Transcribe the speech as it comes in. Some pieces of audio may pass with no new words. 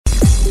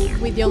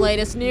With your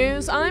latest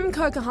news, I'm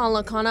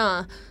Kokahala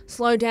Connor.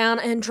 Slow down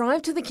and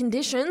drive to the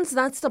conditions,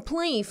 that's the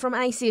plea from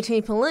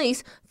ACT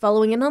Police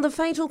following another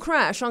fatal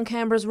crash on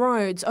Canberra's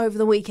roads over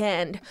the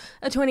weekend.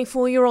 A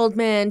 24-year-old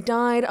man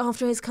died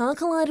after his car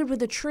collided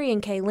with a tree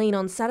in Kaleen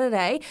on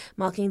Saturday,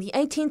 marking the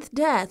 18th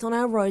death on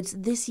our roads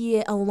this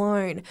year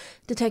alone.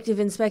 Detective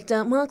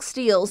Inspector Mark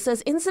Steele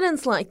says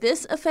incidents like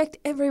this affect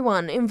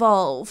everyone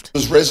involved.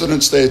 There's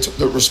residents there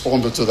that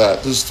responded to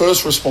that. There's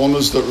first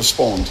responders that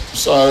respond.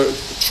 So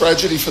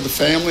tragedy for the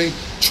family,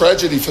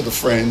 tragedy for the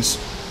friends,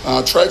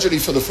 tragedy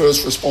for the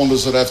first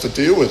responders that have to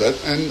deal with it,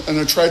 and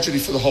a tragedy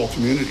for the whole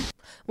community.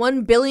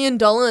 $1 billion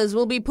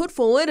will be put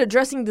forward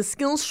addressing the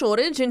skills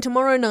shortage in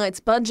tomorrow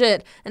night's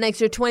budget. An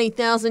extra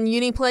 20,000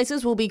 uni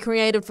places will be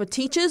created for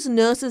teachers,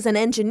 nurses and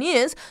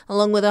engineers,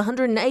 along with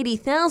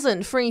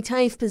 180,000 free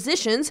TAFE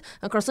positions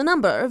across a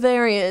number of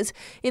areas.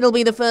 It'll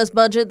be the first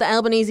budget the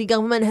Albanese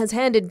government has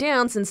handed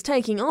down since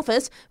taking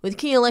office, with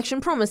key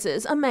election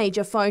promises a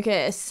major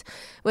focus.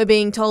 We're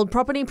being told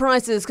property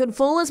prices could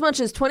fall as much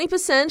as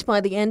 20%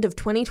 by the end of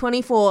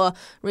 2024.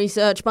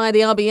 Research by the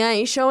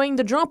RBA showing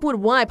the drop would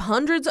wipe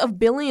hundreds of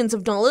billions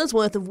of dollars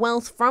worth of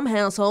wealth from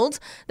households.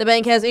 The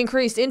bank has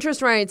increased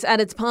interest rates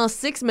at its past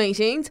 6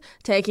 meetings,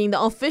 taking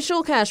the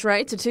official cash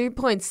rate to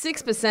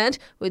 2.6%,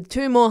 with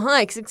 2 more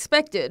hikes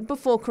expected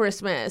before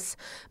Christmas.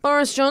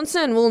 Boris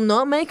Johnson will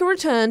not make a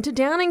return to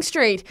Downing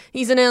Street.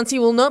 He's announced he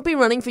will not be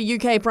running for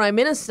UK Prime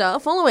Minister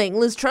following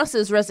Liz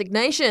Truss's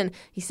resignation.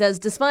 He says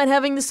despite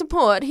having the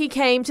support, he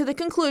came to the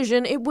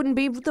conclusion it wouldn't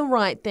be the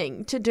right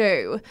thing to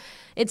do.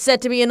 It's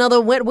set to be another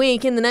wet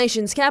week in the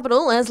nation's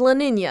capital as La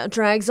Nina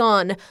drags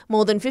on.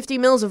 More than 50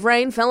 mils of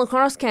rain fell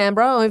across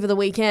Canberra over the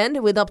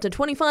weekend, with up to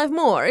 25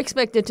 more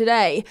expected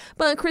today.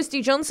 But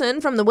Christy Johnson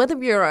from the Weather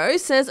Bureau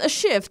says a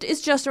shift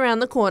is just around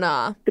the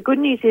corner. The good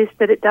news is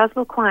that it does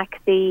look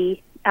like the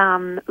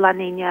La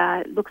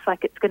Nina looks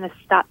like it's going to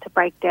start to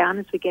break down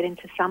as we get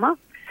into summer.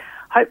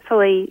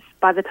 Hopefully,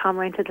 by the time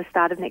we're into the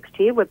start of next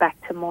year, we're back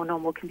to more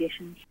normal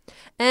conditions.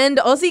 And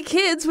Aussie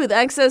kids with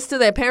access to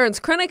their parents'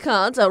 credit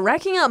cards are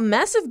racking up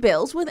massive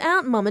bills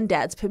without mum and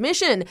dad's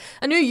permission.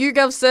 A new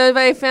YouGov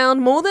survey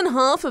found more than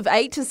half of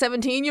 8 to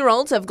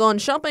 17-year-olds have gone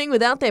shopping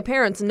without their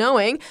parents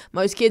knowing.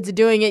 Most kids are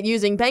doing it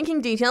using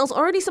banking details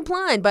already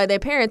supplied by their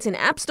parents in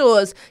app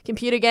stores.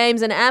 Computer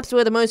games and apps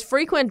were the most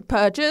frequent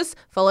purchase,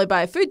 followed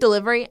by food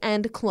delivery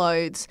and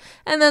clothes.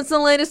 And that's the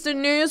latest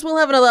in news. We'll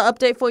have another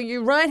update for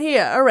you right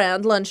here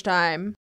around lunchtime.